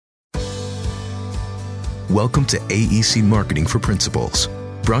Welcome to AEC Marketing for Principals,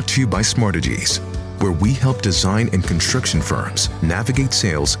 brought to you by Smartegies, where we help design and construction firms navigate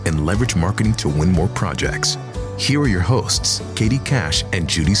sales and leverage marketing to win more projects. Here are your hosts, Katie Cash and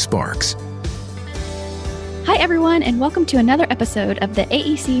Judy Sparks. Hi, everyone, and welcome to another episode of the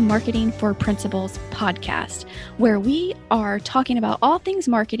AEC Marketing for Principals podcast, where we are talking about all things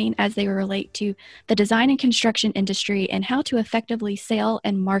marketing as they relate to the design and construction industry and how to effectively sell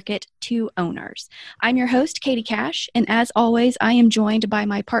and market to owners. I'm your host, Katie Cash, and as always, I am joined by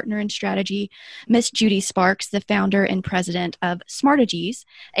my partner in strategy, Miss Judy Sparks, the founder and president of Smartegies,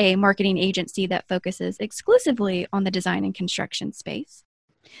 a marketing agency that focuses exclusively on the design and construction space.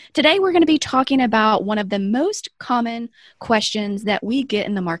 Today, we're going to be talking about one of the most common questions that we get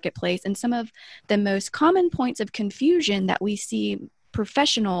in the marketplace and some of the most common points of confusion that we see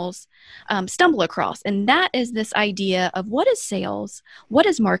professionals stumble across. And that is this idea of what is sales, what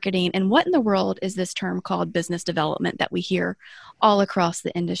is marketing, and what in the world is this term called business development that we hear all across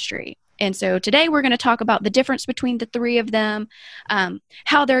the industry. And so today we're going to talk about the difference between the three of them,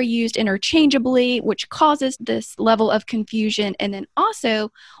 how they're used interchangeably, which causes this level of confusion, and then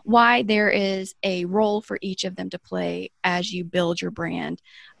also why there is a role for each of them to play as you build your brand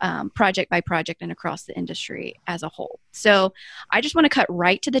project by project and across the industry as a whole. So I just want to cut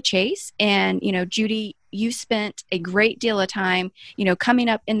right to the chase. And, Judy, you spent a great deal of time, coming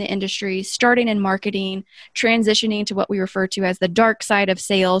up in the industry, starting in marketing, transitioning to what we refer to as the dark side of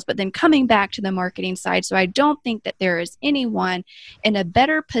sales, but then coming back to the marketing side. So I don't think that there is anyone in a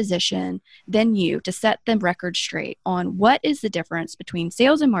better position than you to set the record straight on what is the difference between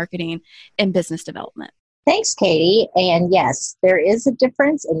sales and marketing and business development. Thanks, Katie. And yes, there is a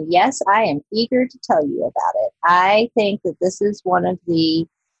difference. And yes, I am eager to tell you about it. I think that this is one of the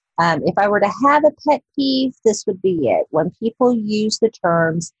if I were to have a pet peeve, this would be it. When people use the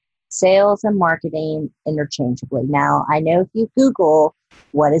terms sales and marketing interchangeably. Now, I know if you Google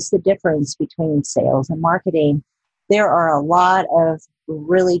what is the difference between sales and marketing, there are a lot of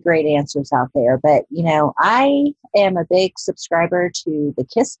really great answers out there. But, I am a big subscriber to the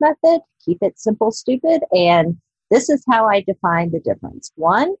KISS method, keep it simple, stupid. And this is how I define the difference.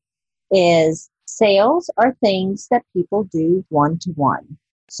 One is sales are things that people do one-to-one.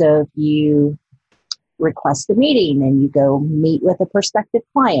 So if you request a meeting and you go meet with a prospective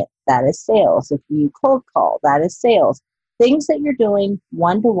client, that is sales. If you cold call, that is sales. Things that you're doing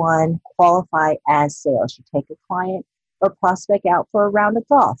one-to-one qualify as sales. You take a client or prospect out for a round of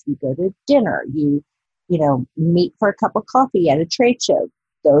golf. You go to dinner. You meet for a cup of coffee at a trade show.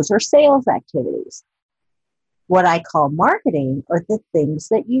 Those are sales activities. What I call marketing are the things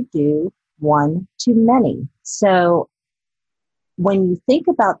that you do one-to-many. So when you think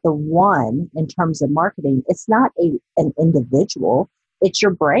about the one in terms of marketing, it's not an individual, it's your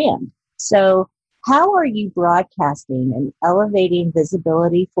brand. So how are you broadcasting and elevating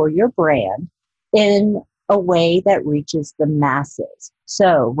visibility for your brand in a way that reaches the masses?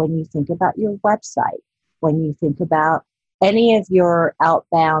 So when you think about your website, when you think about any of your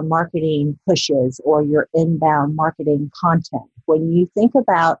outbound marketing pushes or your inbound marketing content, when you think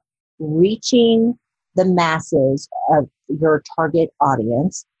about reaching the masses of your target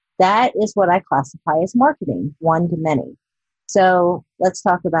audience, that is what I classify as marketing, one-to-many. So let's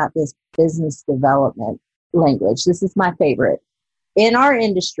talk about this business development language. This is my favorite. In our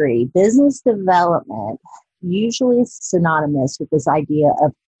industry, business development usually is synonymous with this idea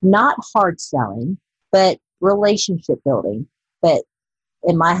of not hard selling, but relationship building. But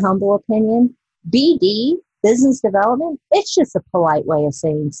in my humble opinion, BD, business development, it's just a polite way of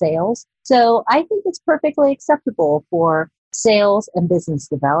saying sales. So I think it's perfectly acceptable for sales and business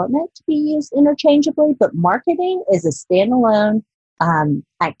development to be used interchangeably, but marketing is a standalone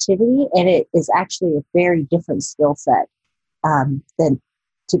activity, and it is actually a very different skill set than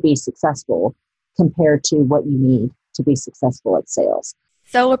to be successful compared to what you need to be successful at sales.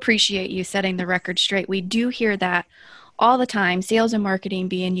 So appreciate you setting the record straight. We do hear that all the time, sales and marketing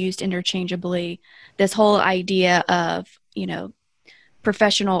being used interchangeably. This whole idea of,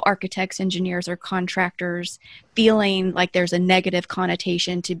 professional architects, engineers, or contractors feeling like there's a negative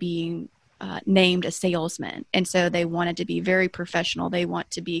connotation to being named a salesman. And so they wanted to be very professional. They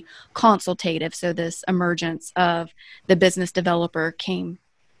want to be consultative. So this emergence of the business developer came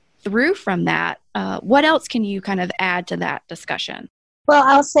through from that. What else can you kind of add to that discussion? Well,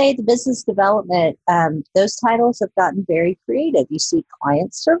 I'll say the business development, those titles have gotten very creative. You see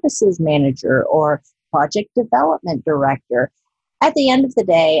client services manager or project development director. At the end of the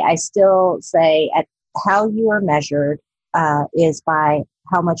day, I still say at how you are measured is by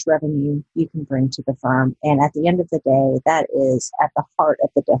how much revenue you can bring to the firm. And at the end of the day, that is at the heart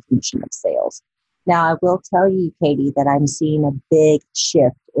of the definition of sales. Now, I will tell you, Katie, that I'm seeing a big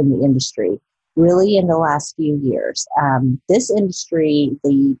shift in the industry, really in the last few years. This industry,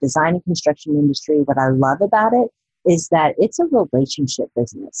 the design and construction industry, what I love about it is that it's a relationship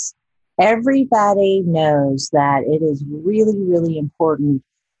business. Everybody knows that it is really, really important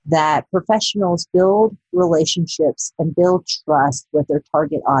that professionals build relationships and build trust with their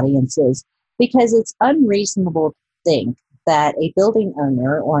target audiences, because it's unreasonable to think that a building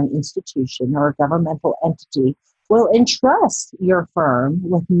owner or an institution or a governmental entity will entrust your firm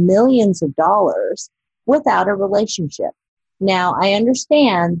with millions of dollars without a relationship. Now, I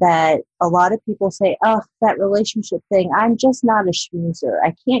understand that a lot of people say, oh, that relationship thing, I'm just not a schmoozer.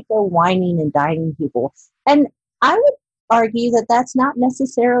 I can't go whining and dining people. And I would argue that that's not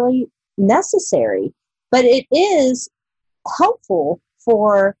necessarily necessary, but it is helpful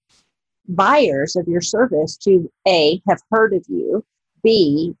for buyers of your service to A, have heard of you,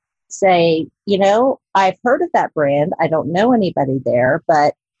 B, say, I've heard of that brand. I don't know anybody there,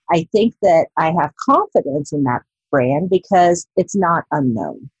 but I think that I have confidence in that brand because it's not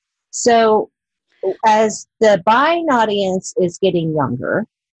unknown. So as the buying audience is getting younger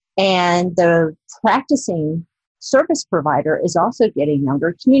and the practicing service provider is also getting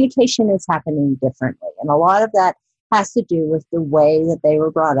younger, communication is happening differently. And a lot of that has to do with the way that they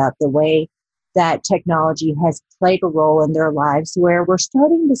were brought up, the way that technology has played a role in their lives, where we're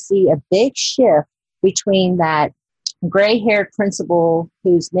starting to see a big shift between that gray-haired principal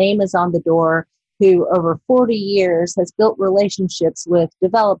whose name is on the door, who over 40 years has built relationships with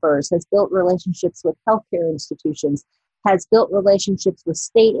developers, has built relationships with healthcare institutions, has built relationships with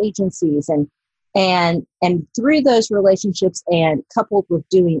state agencies, and through those relationships and coupled with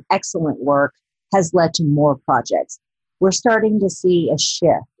doing excellent work has led to more projects. We're starting to see a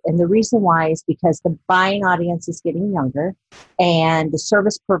shift. And the reason why is because the buying audience is getting younger and the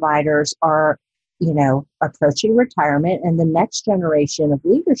service providers are, approaching retirement, and the next generation of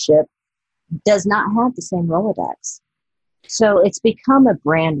leadership does not have the same Rolodex. So it's become a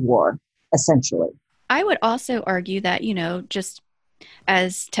brand war, essentially. I would also argue that, just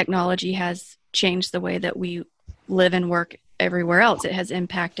as technology has changed the way that we live and work everywhere else, it has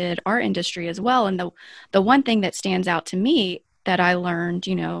impacted our industry as well. And the one thing that stands out to me that I learned,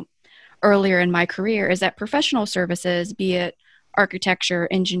 earlier in my career is that professional services, be it architecture,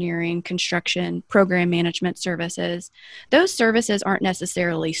 engineering, construction, program management services, those services aren't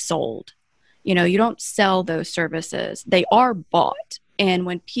necessarily sold. You don't sell those services. They are bought. And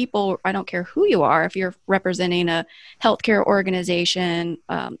when people, I don't care who you are, if you're representing a healthcare organization,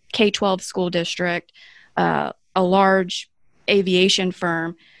 K-12 school district, a large aviation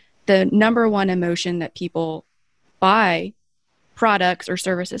firm, the number one emotion that people buy products or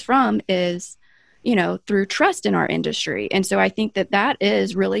services from is, through trust in our industry. And so I think that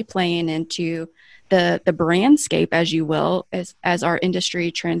is really playing into the brandscape, as you will, as our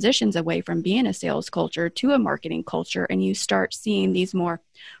industry transitions away from being a sales culture to a marketing culture, and you start seeing these more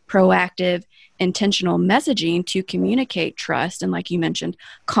proactive, intentional messaging to communicate trust and, like you mentioned,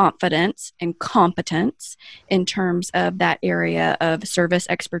 confidence and competence in terms of that area of service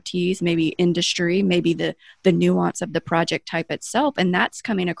expertise, maybe industry, maybe the nuance of the project type itself. And that's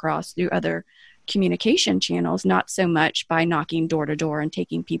coming across through other communication channels, not so much by knocking door to door and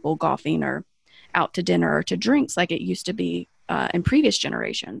taking people golfing or out to dinner or to drinks like it used to be in previous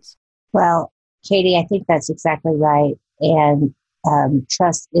generations. Well, Katie, I think that's exactly right. And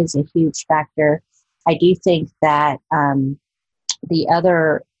trust is a huge factor. I do think that the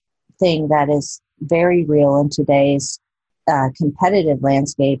other thing that is very real in today's competitive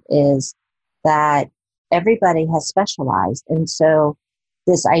landscape is that everybody has specialized. And so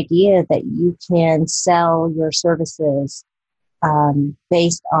this idea that you can sell your services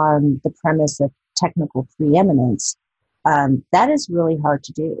based on the premise of technical preeminence, that is really hard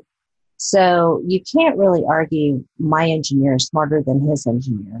to do. So you can't really argue my engineer is smarter than his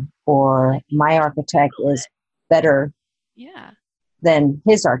engineer, or my architect is better than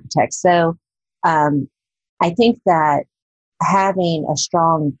his architect. So I think that having a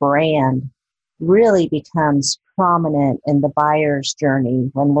strong brand really becomes prominent in the buyer's journey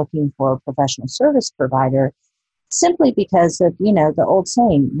when looking for a professional service provider, simply because of, the old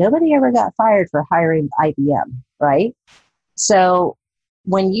saying, nobody ever got fired for hiring IBM, right? So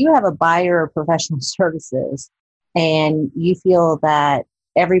when you have a buyer of professional services and you feel that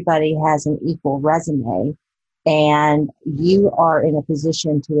everybody has an equal resume and you are in a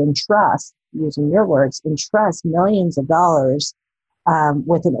position to entrust, using your words, entrust millions of dollars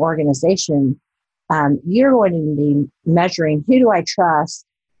with an organization, you're going to be measuring, who do I trust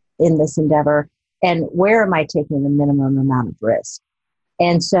in this endeavor and where am I taking the minimum amount of risk?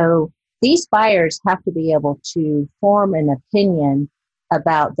 And so these buyers have to be able to form an opinion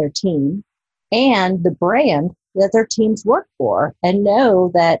about their team and the brand that their teams work for, and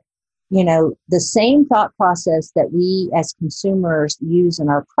know that, the same thought process that we as consumers use in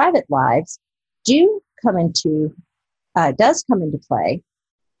our private lives does come into play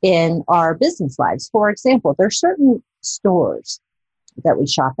in our business lives. For example, there are certain stores that we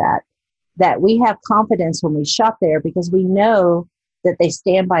shop at that we have confidence when we shop there because we know that they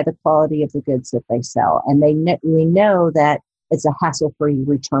stand by the quality of the goods that they sell, and we know that it's a hassle-free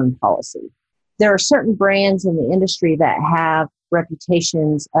return policy. There are certain brands in the industry that have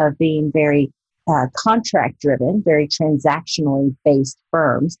reputations of being very contract-driven, very transactionally based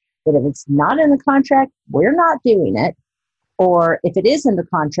firms, that if it's not in the contract, we're not doing it. Or if it is in the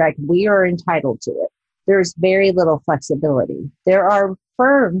contract, we are entitled to it. There's very little flexibility. There are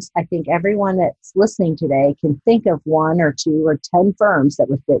firms, I think everyone that's listening today can think of 1 or 2 or 10 firms that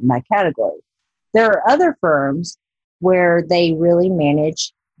would fit in that category. There are other firms where they really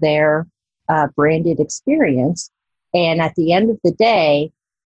manage their branded experience. And at the end of the day,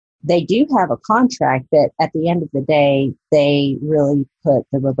 they do have a contract, but at the end of the day, they really put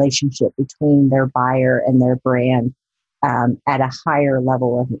the relationship between their buyer and their brand at a higher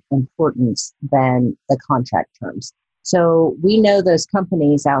level of importance than the contract terms. So we know those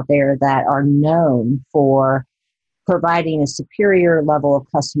companies out there that are known for providing a superior level of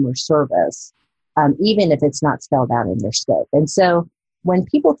customer service, even if it's not spelled out in their scope. And so when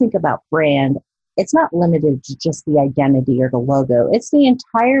people think about brand, it's not limited to just the identity or the logo. It's the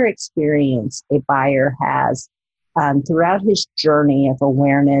entire experience a buyer has throughout his journey of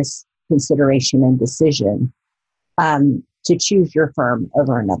awareness, consideration, and decision to choose your firm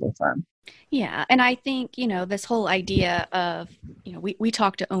over another firm. Yeah. And I think, this whole idea of, we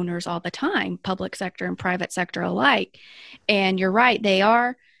talk to owners all the time, public sector and private sector alike. And you're right, they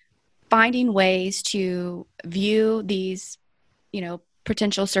are finding ways to view these,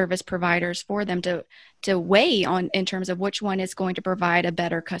 potential service providers for them to weigh on in terms of which one is going to provide a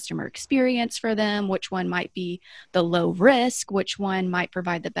better customer experience for them, which one might be the low risk, which one might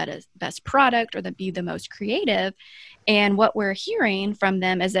provide the best product or be the most creative. And what we're hearing from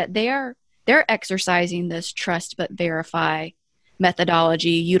them is that they're exercising this trust but verify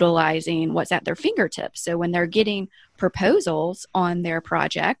methodology, utilizing what's at their fingertips. So when they're getting proposals on their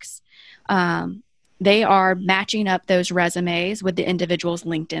projects, they are matching up those resumes with the individual's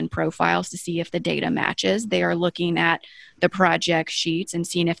LinkedIn profiles to see if the data matches. They are looking at the project sheets and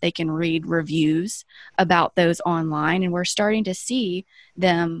seeing if they can read reviews about those online. And we're starting to see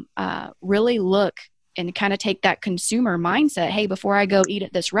them really look and kind of take that consumer mindset. Hey, before I go eat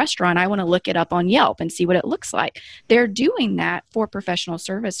at this restaurant, I want to look it up on Yelp and see what it looks like. They're doing that for professional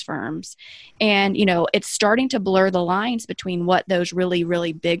service firms. And, it's starting to blur the lines between what those really,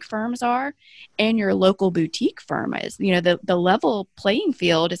 really big firms are and your local boutique firm is. The level playing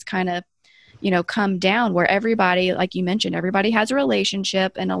field is kind of, come down where everybody, like you mentioned, everybody has a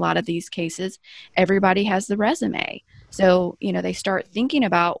relationship. In a lot of these cases, everybody has the resume. So, they start thinking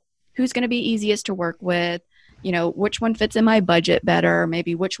about who's going to be easiest to work with, which one fits in my budget better,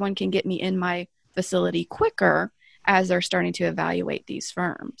 maybe which one can get me in my facility quicker as they're starting to evaluate these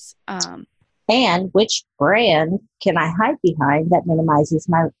firms. And which brand can I hide behind that minimizes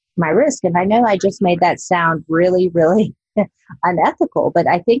my risk? And I know I just made that sound really, really unethical, but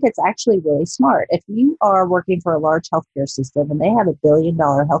I think it's actually really smart. If you are working for a large healthcare system and they have $1 billion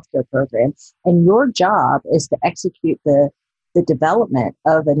healthcare program, and your job is to execute the development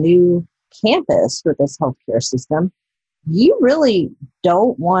of a new campus for this healthcare system, you really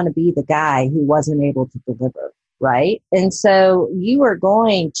don't want to be the guy who wasn't able to deliver, right? And so you are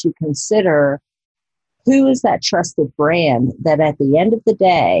going to consider who is that trusted brand that at the end of the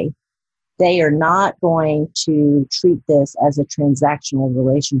day, they are not going to treat this as a transactional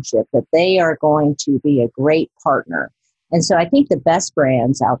relationship, but they are going to be a great partner. And so I think the best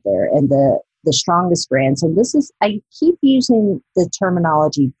brands out there and the strongest brands, and I keep using the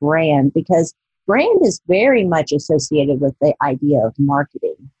terminology brand because brand is very much associated with the idea of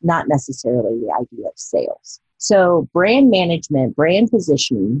marketing, not necessarily the idea of sales. So brand management, brand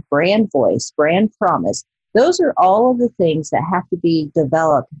positioning, brand voice, brand promise, those are all of the things that have to be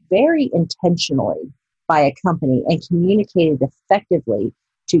developed very intentionally by a company and communicated effectively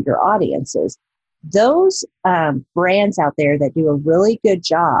to your audiences. Those brands out there that do a really good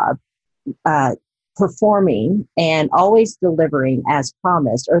job performing and always delivering as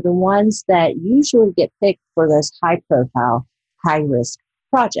promised are the ones that usually get picked for those high profile, high risk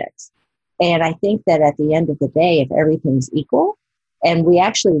projects. And I think that at the end of the day, if everything's equal, and we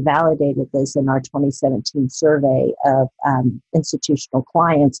actually validated this in our 2017 survey of institutional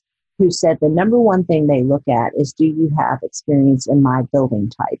clients who said the number one thing they look at is, do you have experience in my building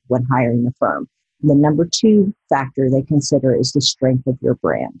type when hiring a firm? And the number two factor they consider is the strength of your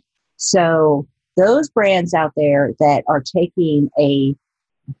brand. So those brands out there that are taking a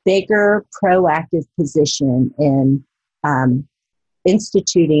bigger proactive position in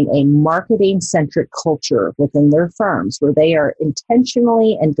instituting a marketing-centric culture within their firms, where they are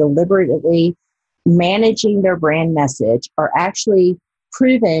intentionally and deliberately managing their brand message, are actually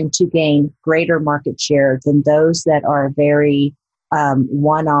proven to gain greater market share than those that are very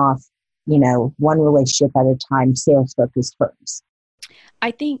one-off, one relationship at a time, sales-focused firms.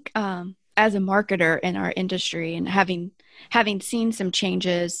 I think as a marketer in our industry, and having seen some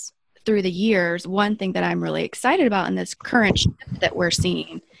changes through the years, one thing that I'm really excited about in this current shift that we're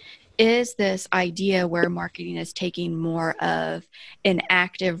seeing is this idea where marketing is taking more of an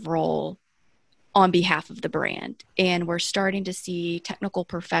active role on behalf of the brand. And we're starting to see technical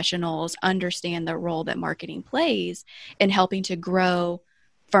professionals understand the role that marketing plays in helping to grow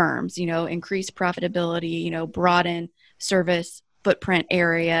firms, increase profitability, broaden service footprint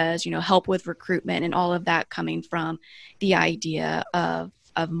areas, help with recruitment, and all of that coming from the idea of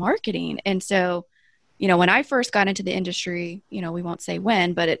marketing. And so, when I first got into the industry, we won't say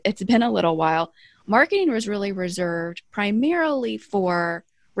when, but it's been a little while, marketing was really reserved primarily for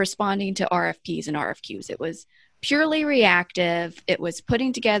responding to RFPs and RFQs. It was purely reactive. It was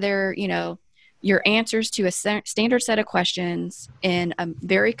putting together, your answers to a standard set of questions in a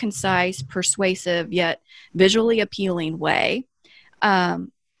very concise, persuasive, yet visually appealing way.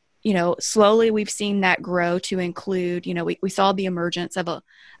 Slowly we've seen that grow to include, we saw the emergence of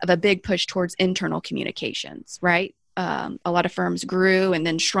a big push towards internal communications, right? A lot of firms grew and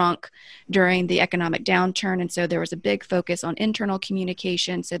then shrunk during the economic downturn. And so there was a big focus on internal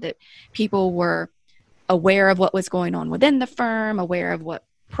communication so that people were aware of what was going on within the firm, aware of what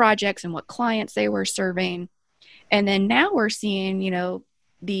projects and what clients they were serving. And then now we're seeing,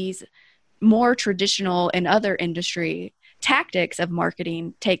 these more traditional and other industry tactics of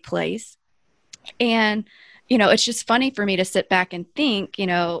marketing take place. And, it's just funny for me to sit back and think,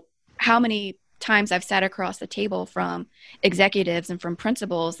 how many times I've sat across the table from executives and from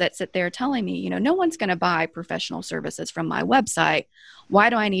principals that sit there telling me, no one's going to buy professional services from my website. Why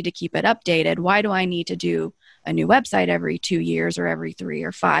do I need to keep it updated? Why do I need to do a new website every 2 years or every 3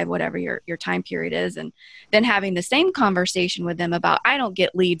 or 5, whatever your time period is? And then having the same conversation with them about, I don't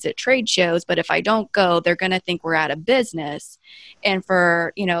get leads at trade shows, but if I don't go, they're going to think we're out of business. And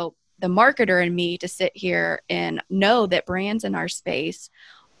for, the marketer and me to sit here and know that brands in our space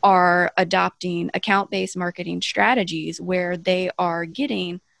are adopting account-based marketing strategies where they are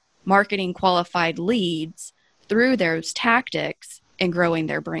getting marketing qualified leads through those tactics and growing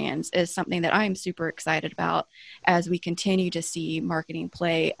their brands is something that I'm super excited about as we continue to see marketing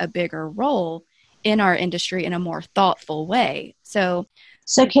play a bigger role in our industry in a more thoughtful way. So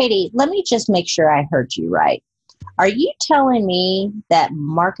Katie, let me just make sure I heard you right. Are you telling me that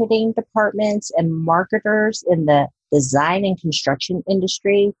marketing departments and marketers in the design and construction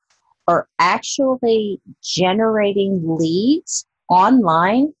industry are actually generating leads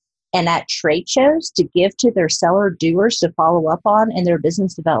online and at trade shows to give to their seller doers to follow up on and their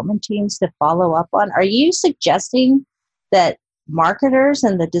business development teams to follow up on? Are you suggesting that marketers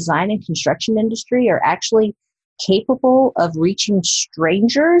in the design and construction industry are actually capable of reaching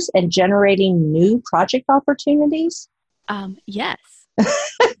strangers and generating new project opportunities? Yes.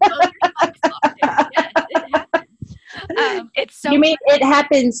 You mean it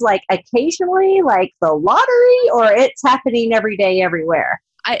happens like occasionally, like the lottery, or it's happening every day, everywhere?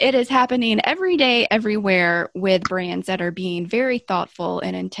 It is happening every day, everywhere with brands that are being very thoughtful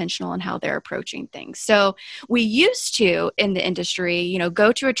and intentional in how they're approaching things. So we used to, in the industry,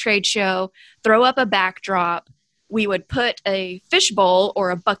 go to a trade show, throw up a backdrop. We would put a fishbowl or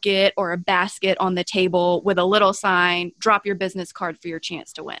a bucket or a basket on the table with a little sign, drop your business card for your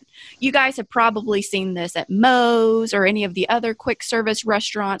chance to win. You guys have probably seen this at Moe's or any of the other quick service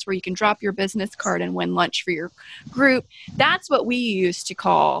restaurants where you can drop your business card and win lunch for your group. That's what we used to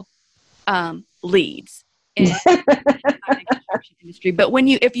call leads in the construction industry. But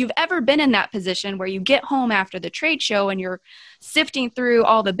if you've ever been in that position where you get home after the trade show and you're sifting through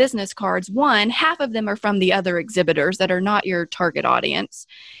all the business cards, half of them are from the other exhibitors that are not your target audience.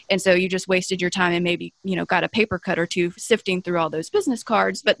 And so you just wasted your time and maybe, got a paper cut or two sifting through all those business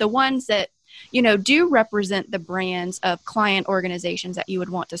cards. But the ones that, do represent the brands of client organizations that you would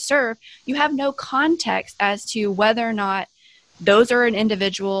want to serve, you have no context as to whether or not those are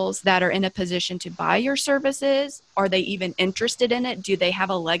individuals that are in a position to buy your services. Are they even interested in it? Do they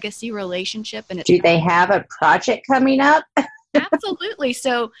have a legacy relationship? And do they have a project coming up? Absolutely.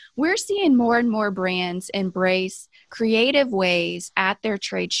 So we're seeing more and more brands embrace creative ways at their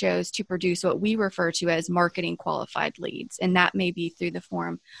trade shows to produce what we refer to as marketing qualified leads. And that may be through the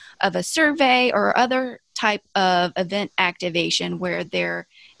form of a survey or other type of event activation where there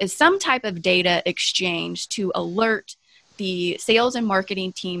is some type of data exchange to alert the sales and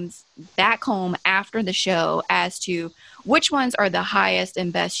marketing teams back home after the show as to which ones are the highest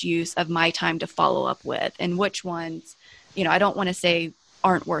and best use of my time to follow up with, and which ones, I don't want to say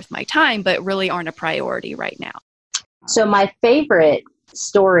aren't worth my time, but really aren't a priority right now. So my favorite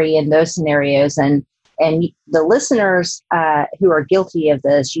story in those scenarios, and the listeners who are guilty of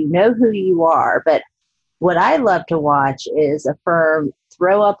this, you know who you are, but what I love to watch is a firm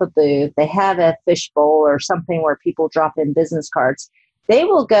throw up a booth. They have a fishbowl or something where people drop in business cards. They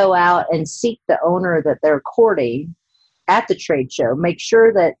will go out and seek the owner that they're courting at the trade show, make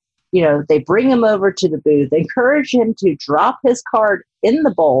sure that, they bring him over to the booth, encourage him to drop his card in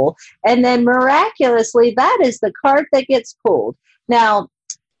the bowl, and then miraculously, that is the card that gets pulled. Now,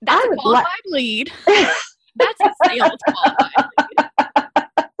 that's a qualified lead. That's a sales qualified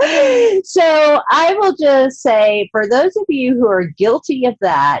lead. So I will just say, for those of you who are guilty of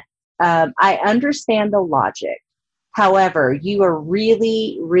that, I understand the logic. However, you are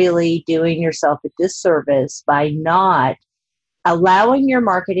really, really doing yourself a disservice by not allowing your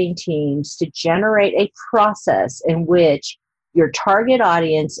marketing teams to generate a process in which your target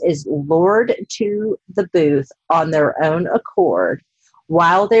audience is lured to the booth on their own accord.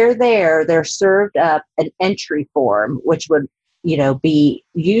 While they're there, they're served up an entry form, which would, be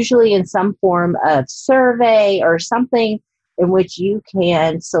usually in some form of survey or something in which you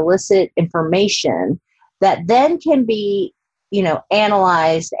can solicit information that then can be,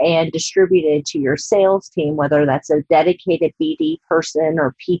 analyzed and distributed to your sales team, whether that's a dedicated BD person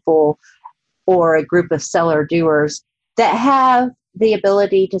or people or a group of seller doers that have the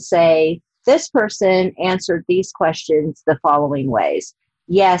ability to say, this person answered these questions the following ways.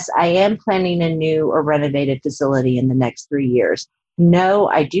 Yes, I am planning a new or renovated facility in the next 3 years. No,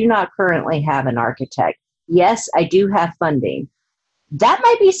 I do not currently have an architect. Yes, I do have funding. That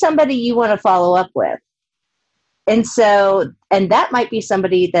might be somebody you want to follow up with. And that might be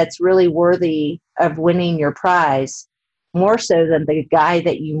somebody that's really worthy of winning your prize, more so than the guy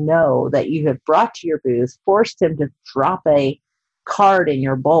that that you have brought to your booth, forced him to drop a card in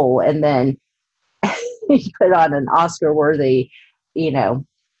your bowl, and then you put on an Oscar-worthy,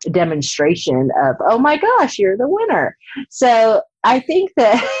 demonstration of, oh my gosh, you're the winner. So I think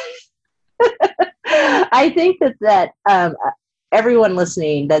that everyone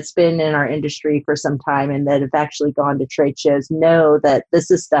listening that's been in our industry for some time and that have actually gone to trade shows know that this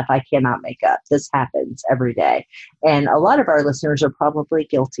is stuff I cannot make up. This happens every day. And a lot of our listeners are probably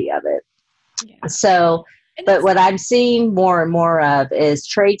guilty of it. Yeah. So, but what I'm seeing more and more of is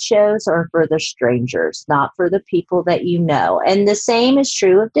trade shows are for the strangers, not for the people that you know. And the same is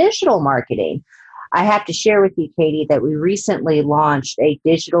true of digital marketing. I have to share with you, Katie, that we recently launched a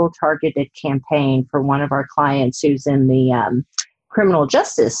digital targeted campaign for one of our clients who's in the criminal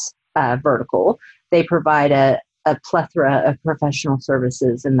justice vertical. They provide a plethora of professional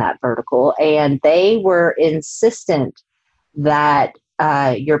services in that vertical, and they were insistent that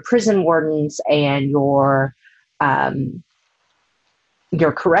your prison wardens and your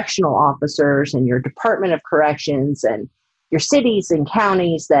correctional officers and your Department of Corrections and your cities and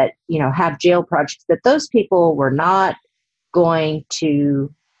counties that, have jail projects, that those people were not going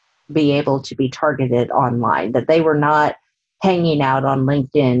to be able to be targeted online, that they were not hanging out on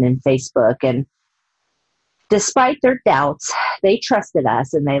LinkedIn and Facebook. And despite their doubts, they trusted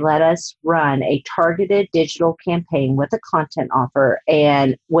us and they let us run a targeted digital campaign with a content offer.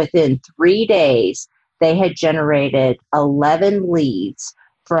 And within 3 days, they had generated 11 leads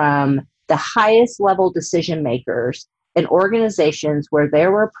from the highest level decision makers in organizations where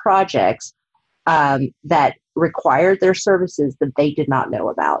there were projects that required their services that they did not know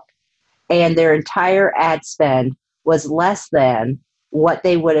about. And their entire ad spend was less than what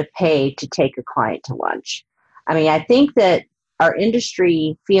they would have paid to take a client to lunch. I mean, I think that our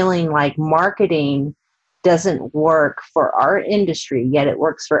industry feeling like marketing doesn't work for our industry, yet it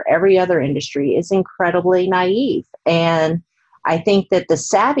works for every other industry, is incredibly naive. And I think that the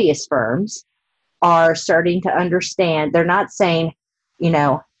savviest firms are starting to understand. They're not saying,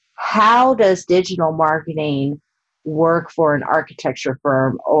 how does digital marketing work for an architecture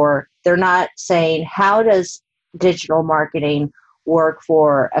firm? Or they're not saying, how does digital marketing work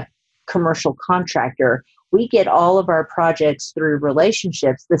for a commercial contractor? We get all of our projects through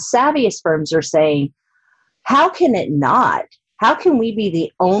relationships. The savviest firms are saying, how can it not? How can we be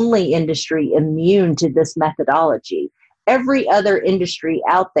the only industry immune to this methodology? every other industry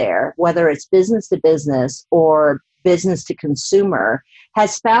out there, whether it's business to business or business to consumer,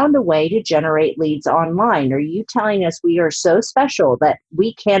 has found a way to generate leads online. Are you telling us we are so special that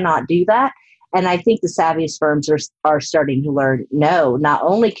we cannot do that? And I think the savviest firms are starting to learn, no, not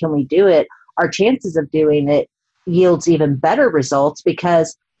only can we do it, our chances of doing it yields even better results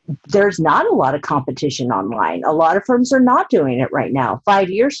because there's not a lot of competition online. A lot of firms are not doing it right now. 5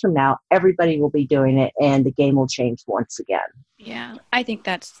 years from now, everybody will be doing it and the game will change once again. Yeah, I think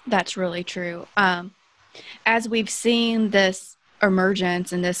that's really true. As we've seen this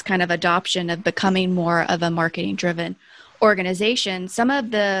emergence and this kind of adoption of becoming more of a marketing driven organization, some of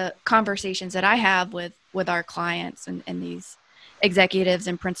the conversations that I have with our clients and these executives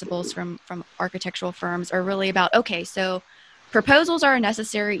and principals from architectural firms are really about, okay, so proposals are a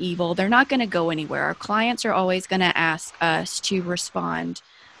necessary evil. They're not going to go anywhere. Our clients are always going to ask us to respond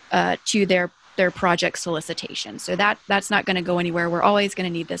to their project solicitation. So that's not going to go anywhere. We're always going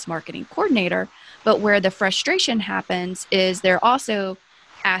to need this marketing coordinator. But where the frustration happens is they're also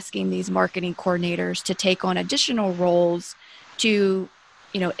asking these marketing coordinators to take on additional roles to,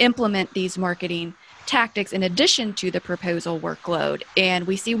 implement these marketing tactics in addition to the proposal workload. And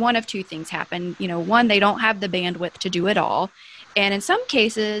we see one of two things happen. One, they don't have the bandwidth to do it all. And in some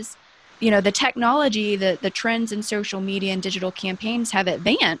cases, the technology, the trends in social media and digital campaigns have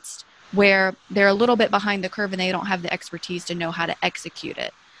advanced where they're a little bit behind the curve and they don't have the expertise to know how to execute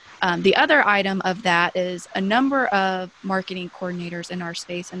it. The other item of that is a number of marketing coordinators in our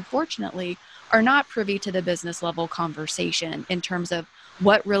space, unfortunately, are not privy to the business level conversation in terms of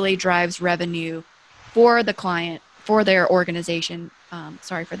what really drives revenue for the client, for their organization.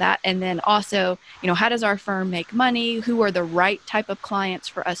 Sorry for that. And then also, how does our firm make money? Who are the right type of clients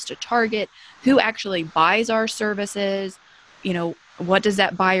for us to target? Who actually buys our services? What does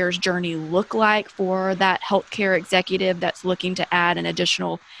that buyer's journey look like for that healthcare executive that's looking to add an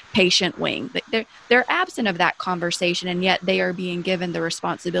additional patient wing? They're absent of that conversation, and yet they are being given the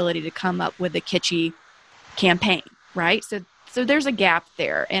responsibility to come up with a kitschy campaign, right? So there's a gap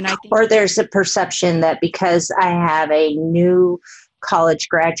there. And I think, or there's a perception that because I have a new college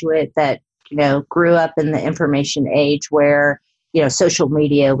graduate that, grew up in the information age where, social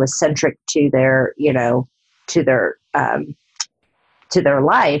media was centric to their, to their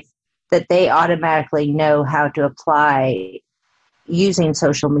life, that they automatically know how to apply using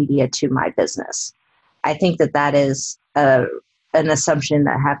social media to my business. I think that is an assumption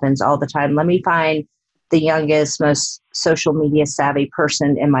that happens all the time. Let me find the youngest, most social media savvy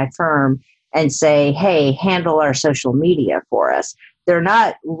person in my firm and say, hey, handle our social media for us. They're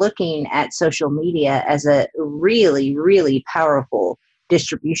not looking at social media as a really, really powerful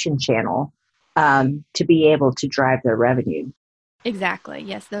distribution channel to be able to drive their revenue. Exactly.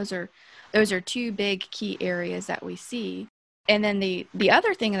 Yes, those are two big key areas that we see. And then the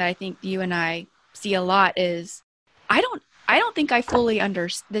other thing that I think you and I see a lot is I don't think I fully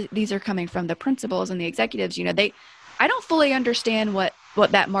understand. These are coming from the principals and the executives. I don't fully understand what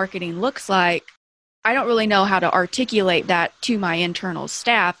that marketing looks like. I don't really know how to articulate that to my internal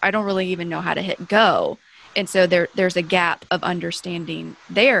staff. I don't really even know how to hit go. And so there's a gap of understanding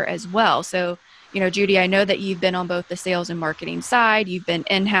there as well. So, Judy, I know that you've been on both the sales and marketing side. You've been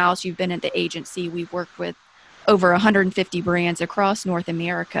in-house. You've been at the agency. We've worked with over 150 brands across North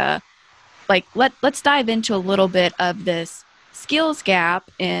America. Let's dive into a little bit of this skills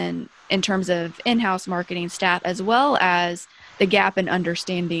gap in terms of in-house marketing staff, as well as the gap in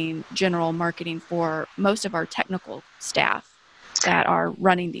understanding general marketing for most of our technical staff that are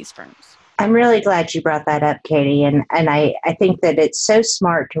running these firms. I'm really glad you brought that up, Katie. And I think that it's so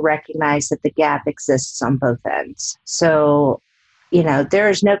smart to recognize that the gap exists on both ends. So, there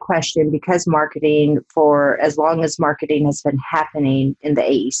is no question, because marketing, for as long as marketing has been happening in the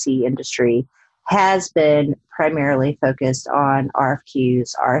AEC industry, has been primarily focused on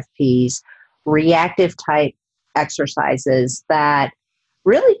RFQs, RFPs, reactive type exercises that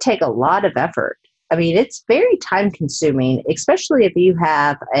really take a lot of effort. I mean, it's very time consuming, especially if you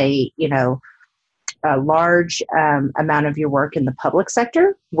have a large amount of your work in the public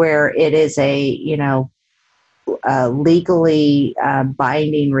sector where it is a legally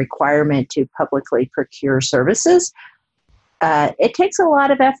binding requirement to publicly procure services. It takes a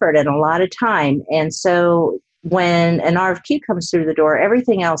lot of effort and a lot of time. And so when an RFQ comes through the door,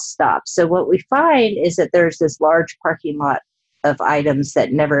 everything else stops. So what we find is that there's this large parking lot of items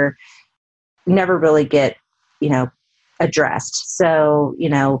that never really get, addressed. So,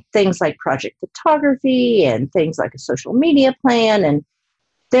 things like project photography and things like a social media plan, and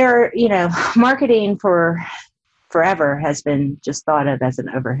marketing for forever has been just thought of as an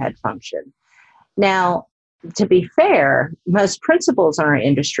overhead function. Now, to be fair, most principals in our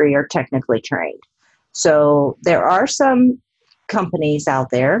industry are technically trained. So there are some companies out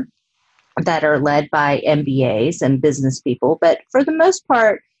there that are led by MBAs and business people, but for the most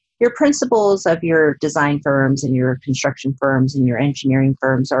part, your principals of your design firms and your construction firms and your engineering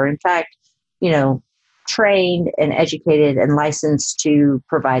firms are in fact, trained and educated and licensed to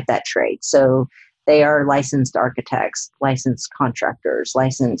provide that trade. So they are licensed architects, licensed contractors,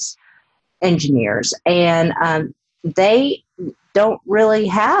 licensed engineers, and they don't really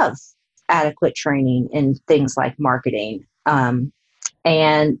have adequate training in things like marketing.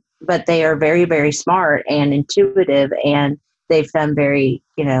 But they are very, very smart and intuitive, and they've done very,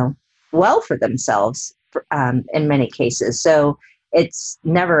 well for themselves in many cases. So it's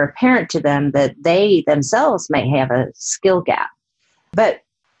never apparent to them that they themselves may have a skill gap. But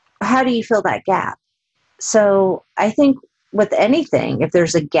how do you fill that gap? So I think with anything, if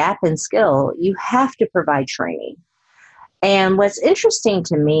there's a gap in skill, you have to provide training. And what's interesting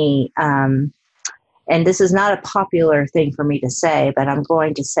to me, and this is not a popular thing for me to say, but I'm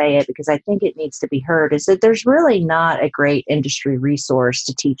going to say it because I think it needs to be heard, is that there's really not a great industry resource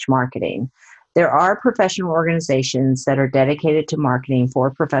to teach marketing. There are professional organizations that are dedicated to marketing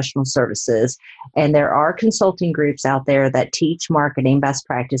for professional services, and there are consulting groups out there that teach marketing best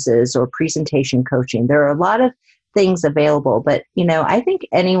practices or presentation coaching. There are a lot of things available, but I think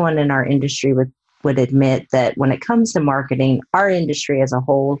anyone in our industry would admit that when it comes to marketing, our industry as a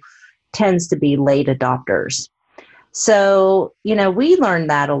whole tends to be late adopters. So, we learned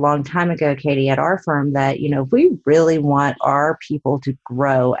that a long time ago, Katie, at our firm, that, if we really want our people to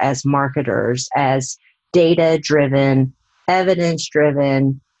grow as marketers, as data-driven,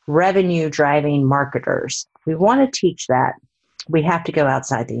 evidence-driven, revenue-driving marketers, we want to teach that, we have to go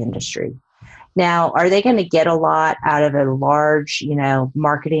outside the industry. Now, are they going to get a lot out of a large,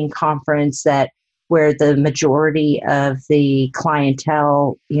 marketing conference where the majority of the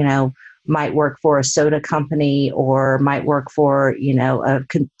clientele, might work for a soda company or might work for,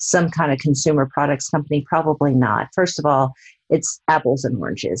 some kind of consumer products company? Probably not. First of all, it's apples and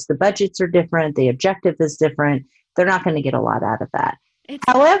oranges. The budgets are different. The objective is different. They're not going to get a lot out of that.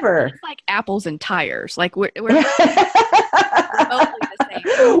 However, it's like apples and tires. Like we're remotely the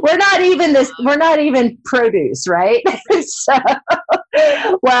same. We're not even produce, right?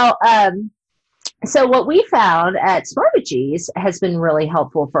 So what we found at Smartegies has been really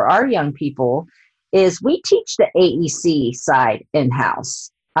helpful for our young people is we teach the AEC side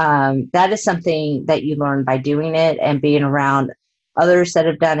in-house. That is something that you learn by doing it and being around others that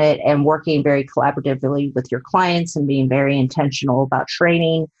have done it and working very collaboratively with your clients and being very intentional about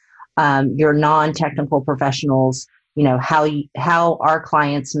training your non-technical professionals, how our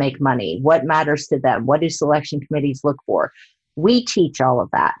clients make money, what matters to them, what do selection committees look for. We teach all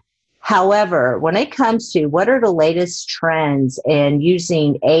of that. However, when it comes to what are the latest trends in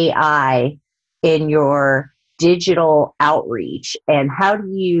using AI in your digital outreach and how do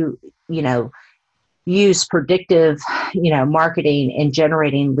you, use predictive, marketing in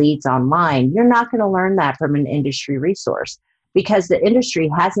generating leads online, you're not going to learn that from an industry resource because the industry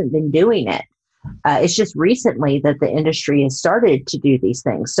hasn't been doing it. It's just recently that the industry has started to do these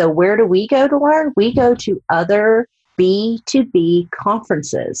things. So where do we go to learn? We go to other B2B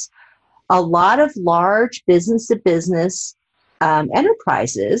conferences. A lot of large business-to-business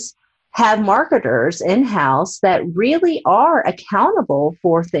enterprises have marketers in-house that really are accountable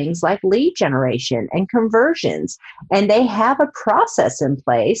for things like lead generation and conversions. And they have a process in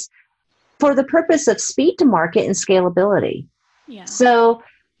place for the purpose of speed to market and scalability. Yeah. So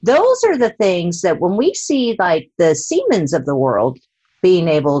those are the things that when we see like the Siemens of the world being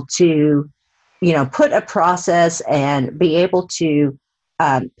able to, put a process and be able to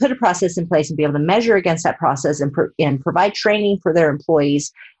put a process in place and be able to measure against that process and provide training for their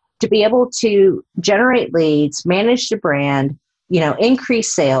employees to be able to generate leads, manage the brand,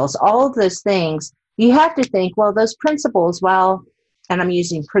 increase sales, all of those things, you have to think, well, those principles, and I'm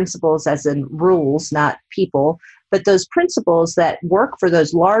using principles as in rules, not people, but those principles that work for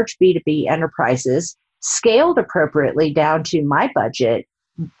those large B2B enterprises, scaled appropriately down to my budget,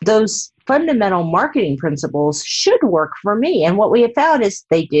 those fundamental marketing principles should work for me. And what we have found is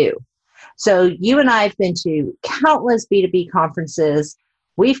they do. So you and I have been to countless B2B conferences.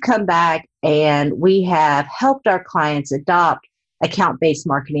 We've come back and we have helped our clients adopt account-based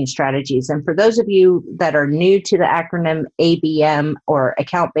marketing strategies. And for those of you that are new to the acronym ABM or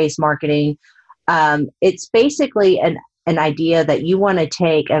account-based marketing, it's basically an idea that you want to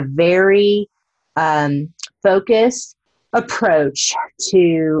take a very focused approach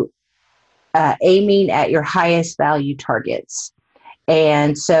to aiming at your highest value targets.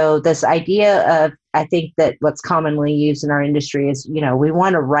 And so this idea of I think that what's commonly used in our industry is, we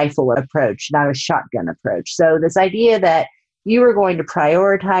want a rifle approach, not a shotgun approach. So this idea that you are going to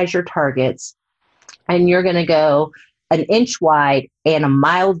prioritize your targets and you're going to go an inch wide and a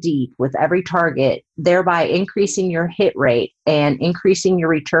mile deep with every target, thereby increasing your hit rate and increasing your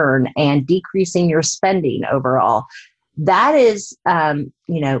return and decreasing your spending overall. That is,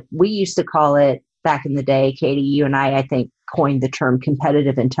 we used to call it back in the day, Katie, you and I think, coined the term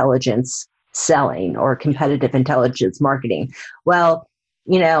competitive intelligence selling or competitive intelligence marketing. Well,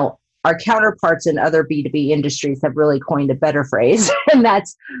 our counterparts in other B2B industries have really coined a better phrase, and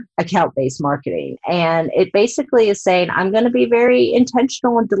that's account-based marketing. And it basically is saying, I'm going to be very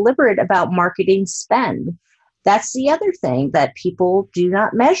intentional and deliberate about marketing spend. That's the other thing that people do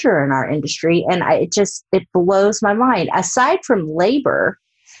not measure in our industry. And it blows my mind. Aside from labor,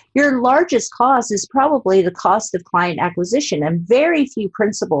 your largest cost is probably the cost of client acquisition. And very few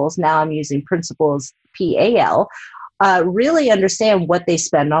principals, now I'm using principals PAL, really understand what they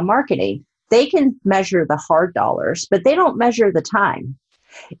spend on marketing. They can measure the hard dollars, but they don't measure the time.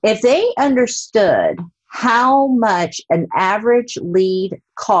 If they understood how much an average lead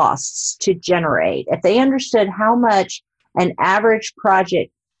costs to generate, if they understood how much an average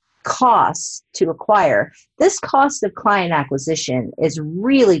project costs to acquire, this cost of client acquisition is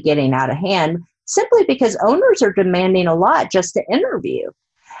really getting out of hand simply because owners are demanding a lot just to interview.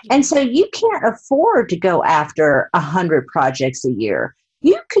 And so you can't afford to go after 100 projects a year.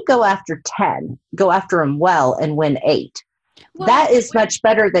 You could go after 10, go after them well and win 8. Well, that is much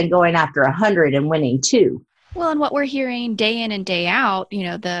better than going after 100 and winning 2. Well, and what we're hearing day in and day out,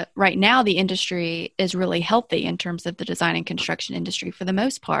 right now the industry is really healthy in terms of the design and construction industry for the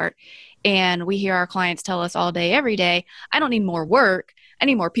most part. And we hear our clients tell us all day, every day, I don't need more work. I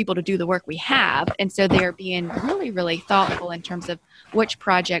need more people to do the work we have. And so they're being really, really thoughtful in terms of which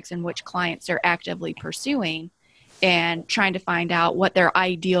projects and which clients they're actively pursuing and trying to find out what their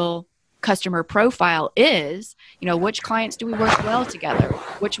ideal customer profile is. Which clients do we work well together?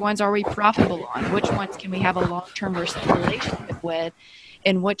 Which ones are we profitable on? Which ones can we have a long-term relationship with?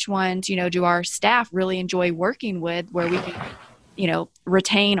 And which ones, do our staff really enjoy working with, where we can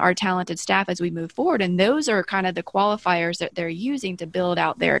retain our talented staff as we move forward. And those are kind of the qualifiers that they're using to build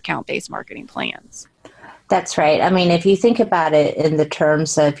out their account-based marketing plans. That's right. I mean, if you think about it in the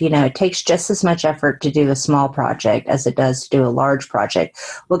terms of, it takes just as much effort to do a small project as it does to do a large project.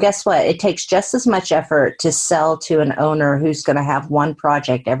 Well, guess what? It takes just as much effort to sell to an owner who's going to have one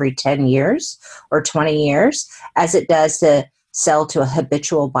project every 10 years or 20 years as it does to sell to a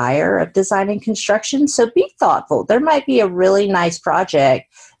habitual buyer of design and construction. So be thoughtful. There might be a really nice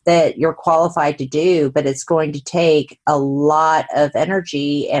project that you're qualified to do, but it's going to take a lot of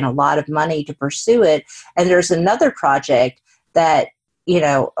energy and a lot of money to pursue it. And there's another project that,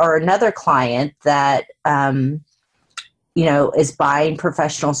 or another client that, is buying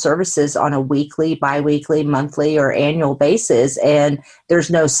professional services on a weekly, biweekly, monthly, or annual basis, and there's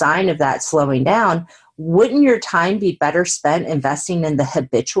no sign of that slowing down. Wouldn't your time be better spent investing in the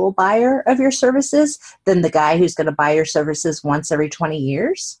habitual buyer of your services than the guy who's going to buy your services once every 20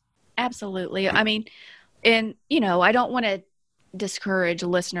 years? Absolutely. I mean, and, I don't want to discourage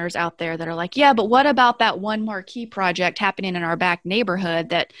listeners out there that are like, yeah, but what about that one marquee project happening in our back neighborhood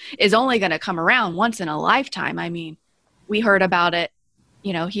that is only going to come around once in a lifetime? I mean, we heard about it,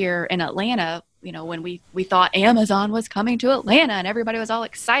 here in Atlanta, when we thought Amazon was coming to Atlanta and everybody was all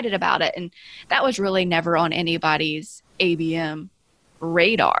excited about it. And that was really never on anybody's ABM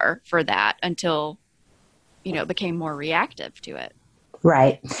radar for that until, it became more reactive to it.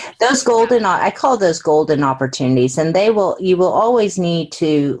 Right. I call those golden opportunities, and you will always need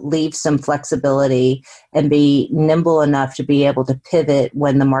to leave some flexibility and be nimble enough to be able to pivot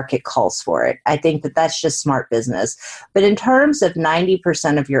when the market calls for it. I think that that's just smart business. But in terms of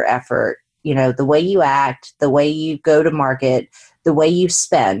 90% of your effort, the way you act, the way you go to market, the way you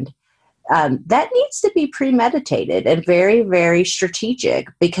spend, that needs to be premeditated and very, very strategic,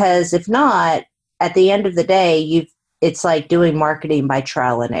 because if not, at the end of the day, it's like doing marketing by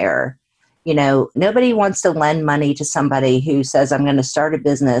trial and error. Nobody wants to lend money to somebody who says, I'm going to start a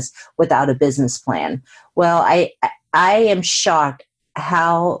business without a business plan. Well, I am shocked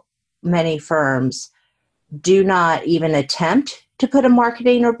how many firms do not even attempt to put a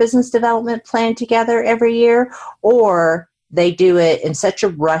marketing or business development plan together every year, or they do it in such a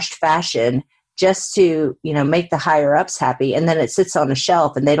rushed fashion just to, make the higher ups happy. And then it sits on a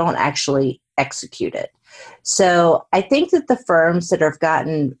shelf and they don't actually execute it. So I think that the firms that have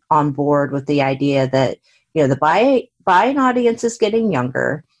gotten on board with the idea that, the buying audience is getting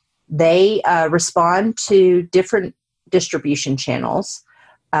younger, they respond to different distribution channels.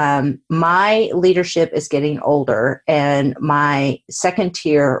 my leadership is getting older, and my second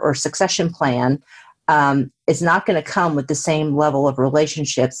tier or succession plan is not going to come with the same level of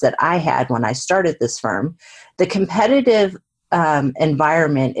relationships that I had when I started this firm. The competitive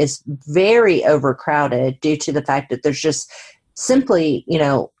environment is very overcrowded due to the fact that there's just simply,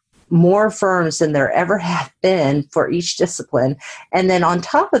 more firms than there ever have been for each discipline. And then on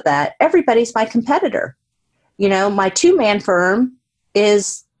top of that, everybody's my competitor. My 2-man firm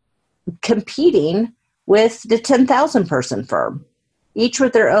is competing with the 10,000 person firm, each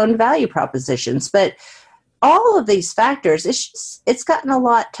with their own value propositions. But all of these factors, it's gotten a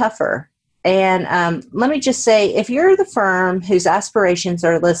lot tougher. And let me just say, if you're the firm whose aspirations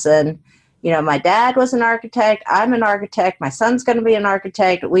are, listen, my dad was an architect, I'm an architect, my son's going to be an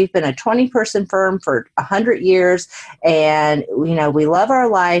architect, we've been a 20-person firm for 100 years, and, we love our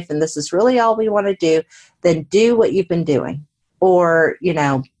life, and this is really all we want to do, then do what you've been doing. Or,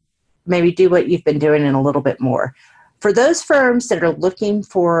 maybe do what you've been doing and a little bit more. For those firms that are looking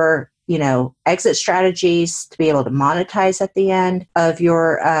for, exit strategies to be able to monetize at the end of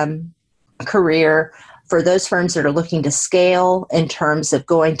your career, for those firms that are looking to scale in terms of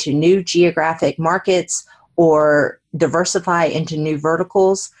going to new geographic markets or diversify into new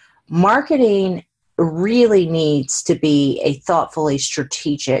verticals, marketing really needs to be a thoughtfully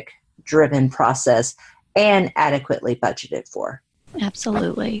strategic driven process and adequately budgeted for.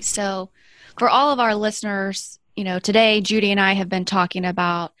 Absolutely. So for all of our listeners, today Judy and I have been talking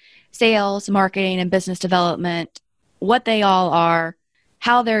about sales, marketing, and business development, what they all are,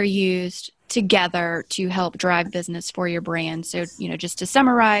 how they're used together to help drive business for your brand. So, just to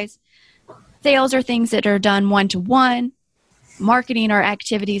summarize, sales are things that are done one-to-one. Marketing are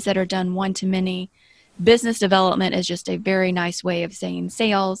activities that are done one-to-many. Business development is just a very nice way of saying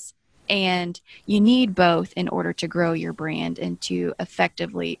sales. And you need both in order to grow your brand and to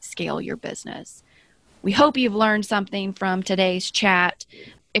effectively scale your business. We hope you've learned something from today's chat.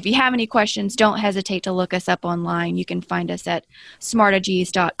 If you have any questions, don't hesitate to look us up online. You can find us at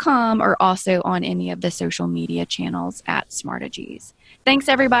smartagees.com or also on any of the social media channels at Smartagees. Thanks,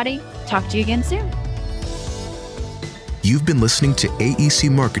 everybody. Talk to you again soon. You've been listening to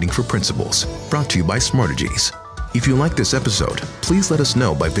AEC Marketing for Principals, brought to you by Smartagees. If you like this episode, please let us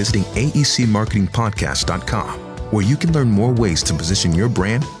know by visiting aecmarketingpodcast.com, where you can learn more ways to position your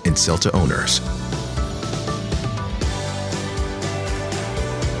brand and sell to owners.